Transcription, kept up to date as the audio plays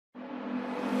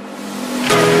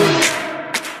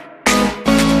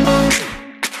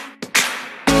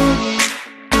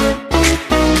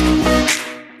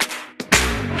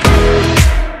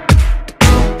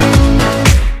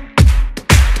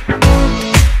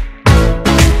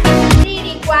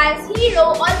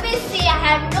hero always say, I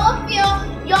have no fear.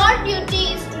 Your duty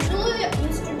is to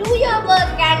do your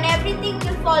work and everything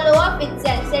will follow up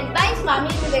itself, said by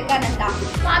Swami Vivekananda.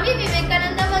 Swami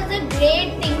Vivekananda was a great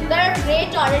thinker,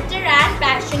 great orator and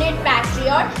passionate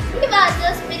patriot. He was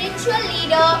a spiritual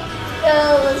leader,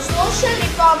 social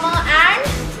reformer and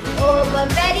a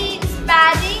very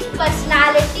inspiring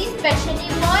personality, especially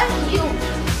for youth.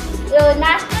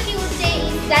 National Youth Day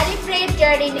is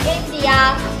celebrated in India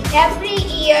every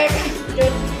year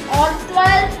on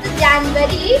 12th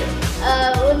January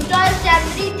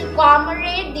to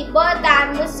commemorate the birth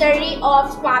anniversary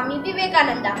of Swami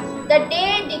Vivekananda, the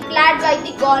day declared by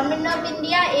the Government of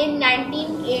India in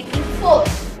 1984.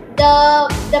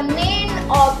 The main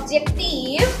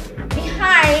objective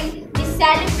behind the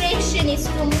celebration is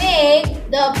to make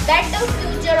the better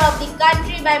future of the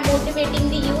country by motivating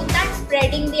the youth and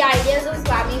spreading the ideas of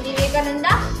Swami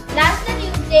Vivekananda. National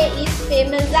Youth Day is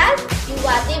famous as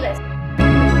Yuva Divas.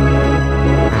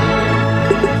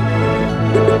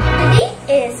 Today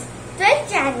is 12th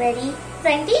January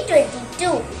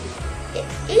 2022.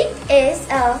 It is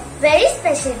a very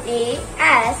special day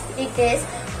as it is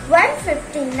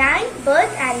 159th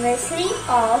birth anniversary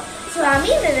of Swami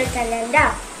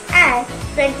Vivekananda and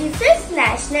 25th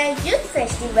National Youth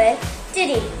Festival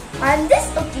today. On this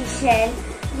occasion,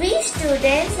 we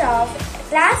students of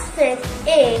Class 5th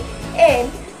A in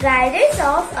guidance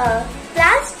of a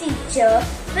class teacher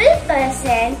will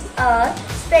present a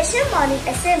special morning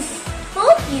assembly.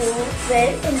 Hope you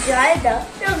will enjoy the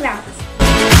program.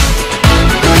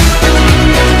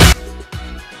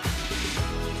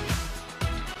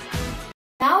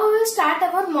 Now we will start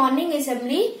our morning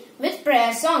assembly with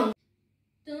prayer song.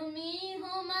 तुम्ही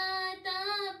हो माता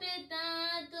पिता,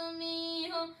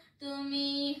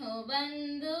 तुम्ही हो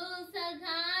बंधु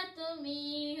सखा, तुम्ही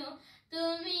हो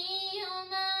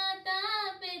माता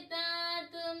पिता,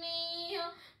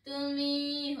 तुम्ही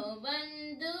हो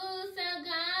बंधु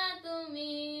सखा,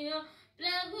 तुम्ही हो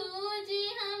प्रभु जी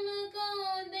हमको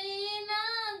देना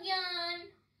ज्ञान,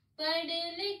 पढ़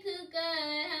लिख कर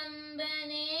हम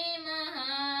बने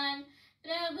महान,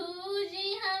 प्रभु जी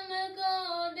हमको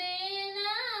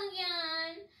देना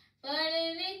ज्ञान, पढ़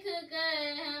लिख कर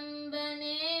हम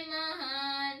बने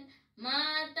महान,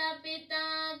 माता पिता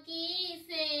की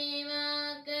सेवा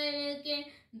करके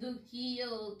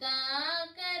दुखियों का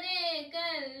करे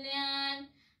कल्याण,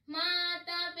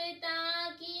 माता पिता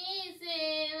की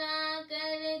सेवा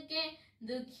करके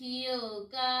दुखियों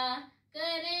का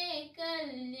करे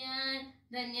कल्याण.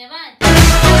 धन्यवाद.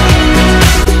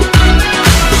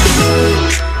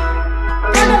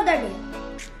 Quote of the day.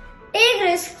 Take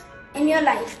risks in your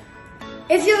life.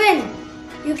 If you win,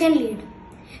 you can lead.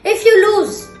 If you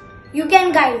lose, you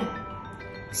can guide.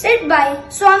 Said by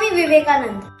Swami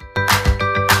Vivekananda.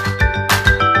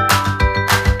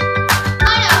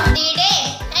 Word of the day.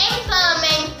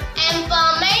 Empowerment.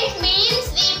 Empowerment means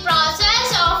the process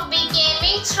of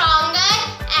becoming stronger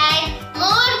and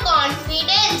more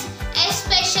confident,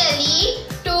 especially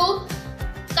to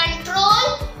control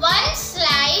one's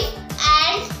life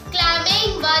and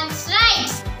claiming one's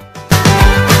rights.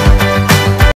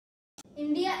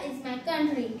 India is my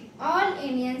country. All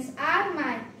Indians are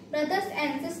my brothers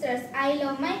and sisters. I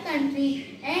love my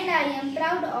country and I am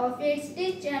proud of its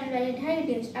rich and varied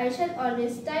heritage. I shall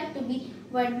always strive to be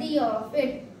worthy of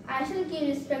it. I shall give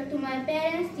respect to my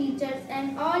parents, teachers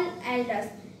and all elders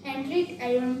and treat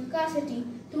everyone with courtesy.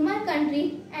 To my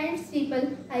country and its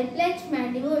people, I pledge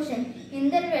my devotion. In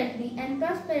their well-being and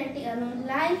prosperity alone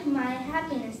lies my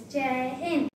happiness. Jai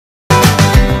Hind.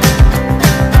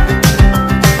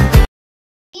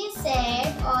 He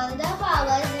said all the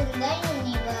powers in the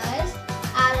universe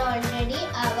are already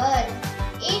ours.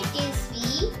 It is we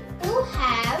who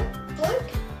have put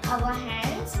our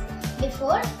hands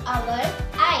before our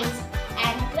eyes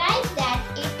and cried that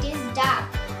it is dark.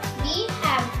 We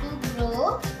have to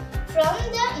grow from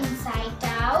the inside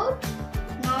out.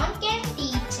 None can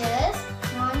teach us,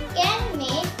 none can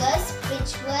make us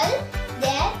spiritual.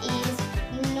 There is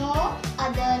no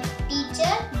other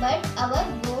teacher but our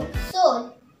own soul.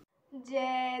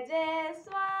 जय जय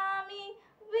स्वामी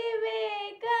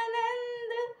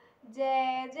विवेकानंद, जय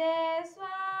जय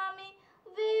स्वामी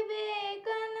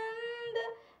विवेकानंद,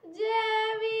 जय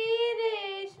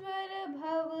वीरेश्वर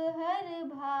भवहर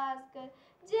भास्कर,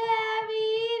 जय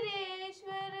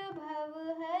वीरेश्वर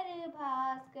भवहर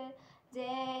भास्कर,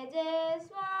 जय जय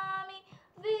स्वामी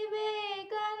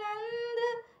विवेकानंद,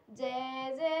 जय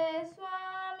जय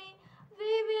Swami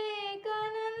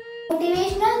Vivekananda.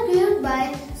 Motivational quote by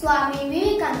Swami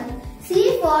Vivekananda. See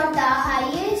for the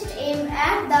highest, aim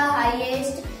at the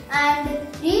highest and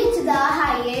reach the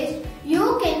highest.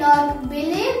 You can cannot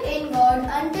believe in God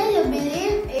until you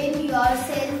believe in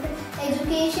yourself.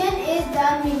 Education is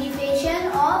the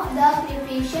manifestation of the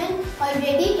preparation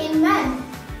already in man.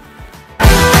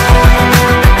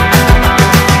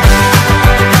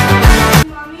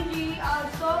 Swami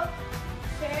also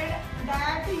said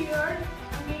that your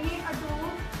meaning to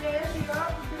place your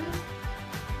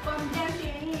confidence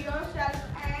in yourself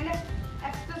and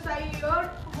exercise your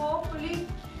hopefully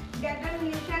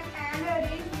determination and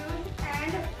refuse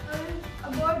and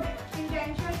about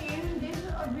intention in this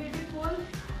beautiful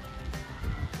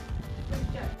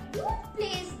picture. Youth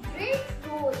plays great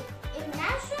role in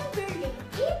national building.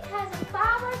 It has a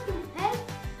power to help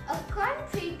a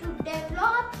country to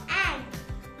develop and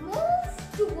move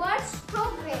towards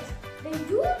progress. The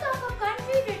youth of a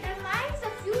country determines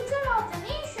the future of the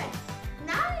nation.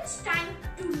 Now it's time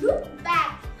to look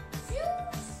back few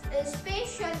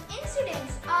special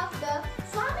incidents of the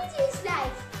Swamiji's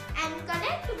life and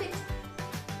connect with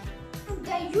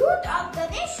the youth of the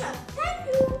nation. Thank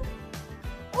you.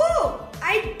 Oh,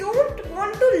 I don't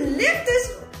want to live this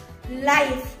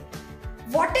life.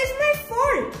 What is my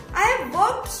fault? I have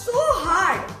worked so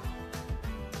hard.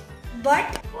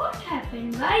 But What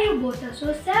happened? Why you both are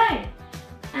so sad?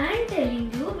 I am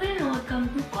telling you will not come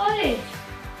to college.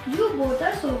 You both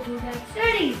are so good at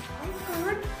studies. I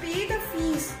can't pay the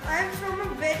fees. I am from a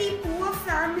very poor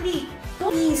family. I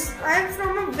am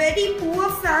from a very poor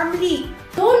family.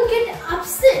 Don't get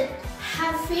upset.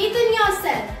 Have faith in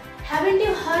yourself. Haven't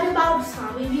you heard about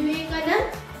Swami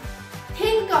Vivekananda?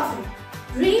 Think of it.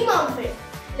 Dream of it.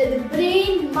 Let the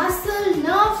brain, muscle,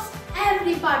 nerves,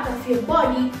 every part of your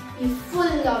body be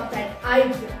full of that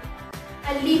idea.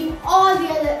 And leave all the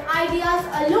other ideas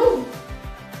alone.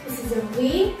 This is a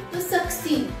way to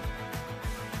succeed.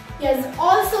 He has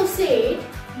also said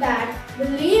that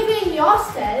believe in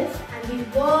yourself and the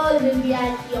world will be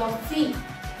at your feet.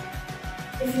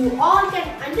 If you all can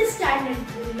understand and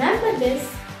remember this,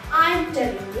 I am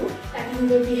telling you that you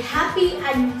will be happy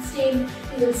and you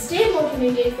will stay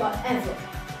motivated forever.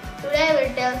 Today I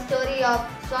will tell story of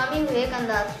Swami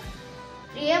Vivekananda's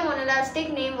real monastic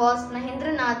name was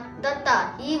Mahendranath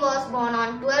Datta. He was born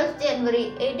on 12th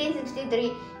January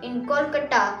 1863 in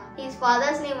Kolkata. His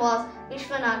father's name was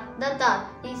Vishwanath Datta.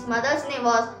 His mother's name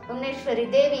was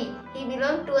Bhuvaneshwari Devi. He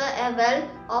belonged to a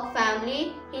well-off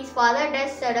family. His father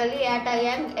died suddenly at a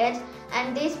young age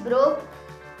and this broke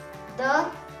the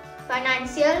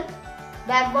financial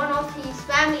backbone of his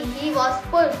family. He was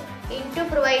put into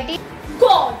providing.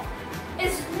 God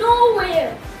is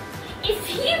nowhere. If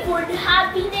he would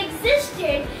have been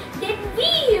existed, then we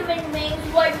human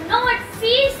beings would not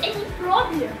face any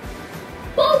problem.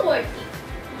 Poverty,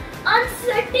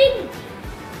 uncertainty.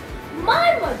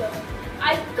 My mother,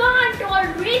 I can't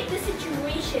tolerate the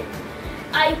situation.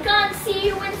 I can't see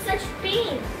you in such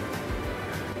pain.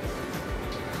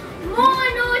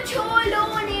 Mono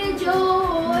cholo ne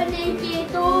jo ne ke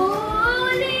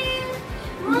tole.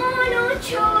 Mono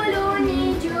cholo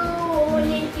ne jo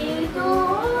ne ke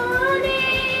tole.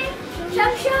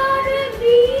 Shakshar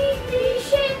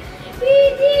vidishe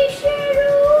vidishe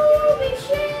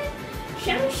rubishe.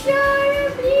 Shakshar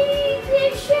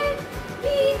vidishe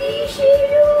vidishe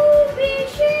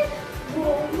rubishe.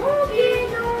 Gomo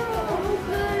geno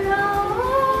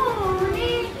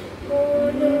karone.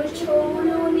 Mono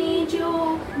cholo ne jo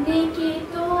ne ke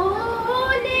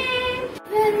tole.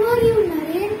 Where were you,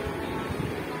 Naren?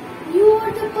 You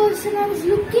are the person I was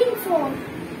looking for.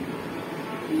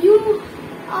 You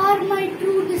are my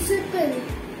true disciple.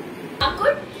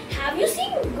 Thakur, have you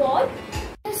seen God?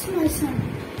 Yes, my son.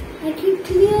 I can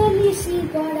clearly see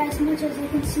God as much as I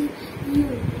can see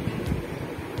you.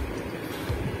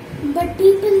 But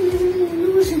people live in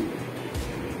illusion.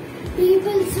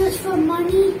 People search for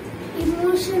money,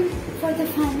 emotion, for the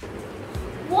family.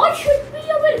 What should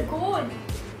be our goal?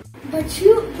 But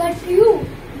you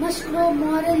must grow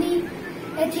morally,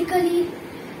 ethically,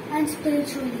 and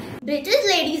spiritually. British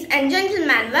ladies and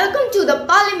gentlemen, welcome to the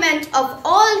Parliament of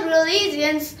All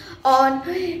Religions on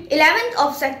 11th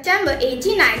of September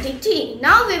 1893.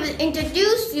 Now we will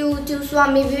introduce you to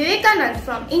Swami Vivekananda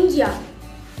from India.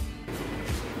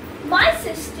 My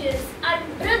sisters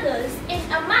and brothers in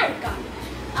America,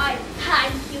 I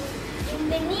thank you in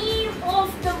the name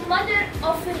of the Mother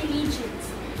of Religions.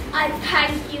 I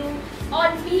thank you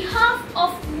on behalf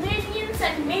of millions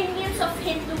and millions of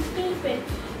Hindu people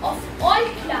of all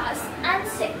class and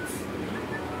sects.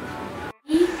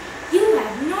 You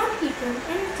have not eaten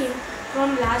anything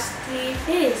from last 3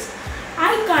 days.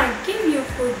 I can't give you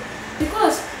food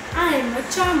because I am a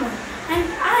charmer and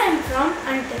I am from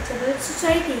untouchable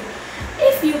society.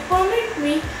 If you permit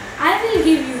me, I will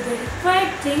give you the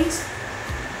required things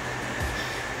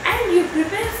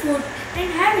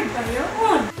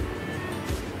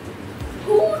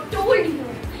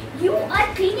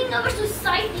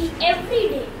see every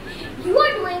day. You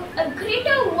are doing a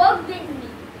greater work than me.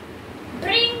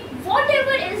 Bring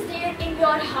whatever is there in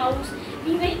your house.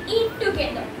 We will eat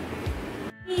together.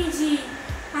 Ji,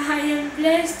 I am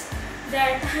blessed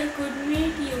that I could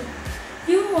meet you.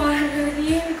 You are a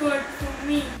real God for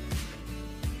me.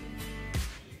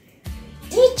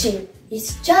 Teaching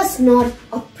is just not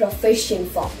a profession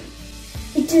for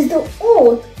me. It is the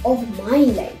oath of my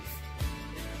life.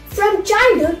 From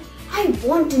childhood, I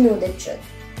want to know the truth.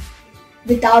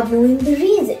 Without knowing the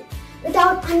reason,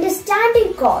 without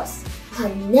understanding cause, I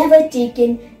have never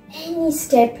taken any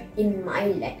step in my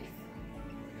life.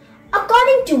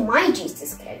 According to my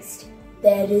Jesus Christ,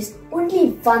 there is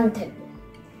only one thing,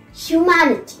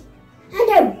 humanity,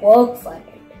 and I work for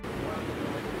it.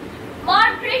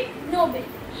 Margaret Noble,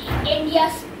 India,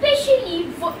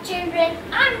 especially for children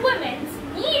and women,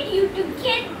 need you to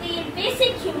get their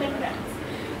basic human rights.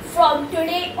 From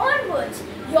today onwards,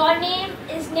 your name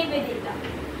is Nivedita,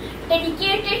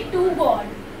 dedicated to God.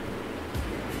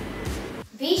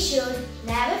 We should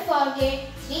never forget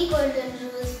 3 golden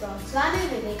rules from Swami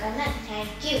Vivekananda.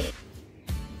 Thank you.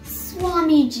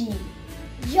 Swamiji,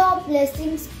 your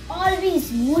blessings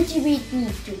always motivate me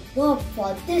to work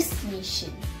for this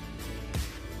nation.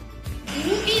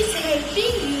 Who is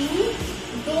helping you,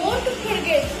 don't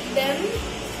forget them.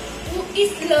 Who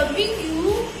is loving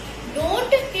you,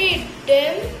 don't hate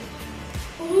them.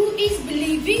 Who is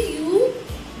believing you,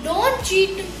 don't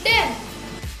cheat them.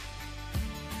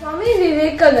 Swami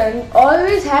Vivekananda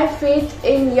always had faith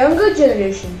in younger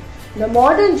generation, the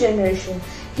modern generation.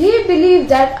 He believed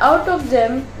that out of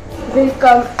them will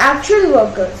come actual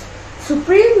workers.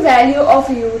 Supreme value of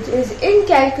youth is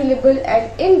incalculable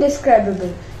and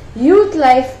indescribable. Youth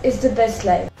life is the best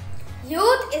life.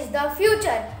 Youth is the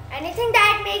future. Anything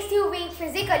that makes you weak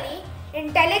physically,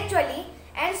 intellectually,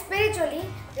 and spiritually,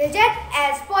 reject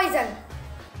as poison.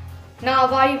 Now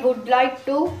I would like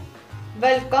to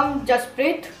welcome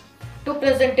Jasprit to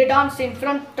present a dance in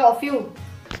front of you.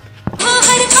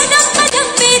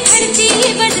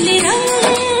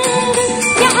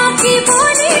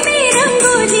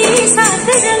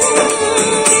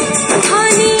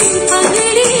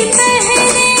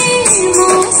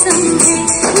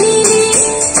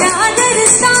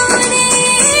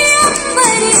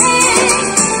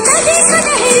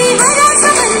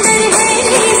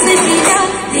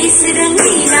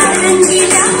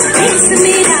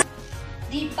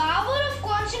 The power of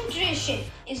concentration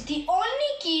is the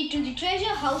only key to the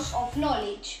treasure house of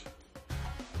knowledge.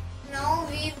 Now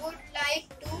we would like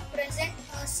to present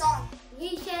a song.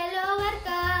 We shall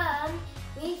overcome,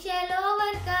 we shall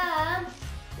overcome,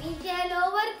 we shall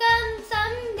overcome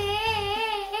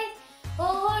someday.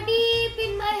 Oh, deep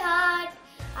in my heart,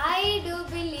 I do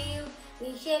believe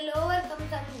we shall overcome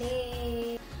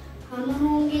someday. हम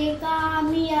होंगे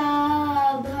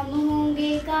कामयाब, हम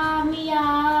होंगे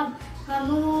कामयाब, हम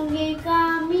होंगे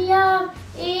कामयाब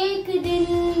एक दिन।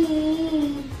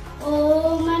 ओ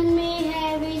मन में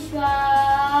है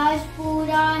विश्वास,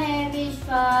 पूरा है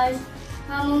विश्वास,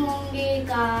 हम होंगे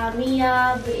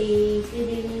कामयाब एक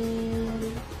दिन।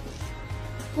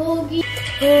 होगी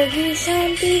होगी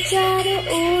शांति चारों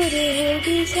ओर,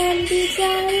 होगी शांति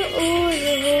चारों ओर,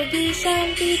 होगी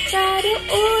शांति चारों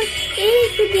ओर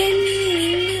एक दिन।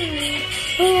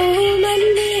 हो मन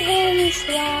में है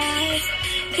विश्वास,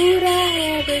 पूरा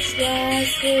है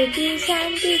विश्वास, होगी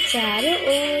शांति चारों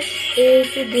ओर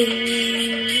एक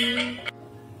दिन।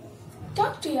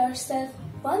 Talk to yourself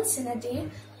once in a day,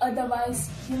 otherwise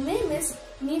you may miss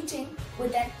meeting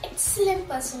with an excellent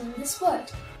person in this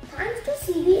world. Thanks to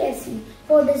CBSE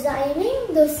for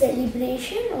designing the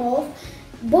celebration of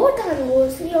both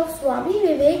anniversary of Swami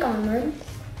Vivekananda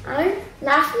and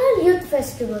National Youth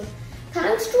Festival.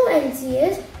 Thanks to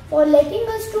NCS for letting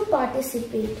us to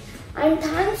participate, and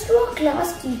thanks to our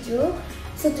class teacher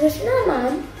Sutrishna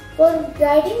ma'am for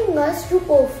guiding us to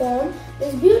perform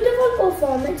this beautiful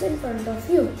performance in front of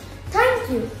you. Thank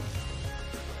you.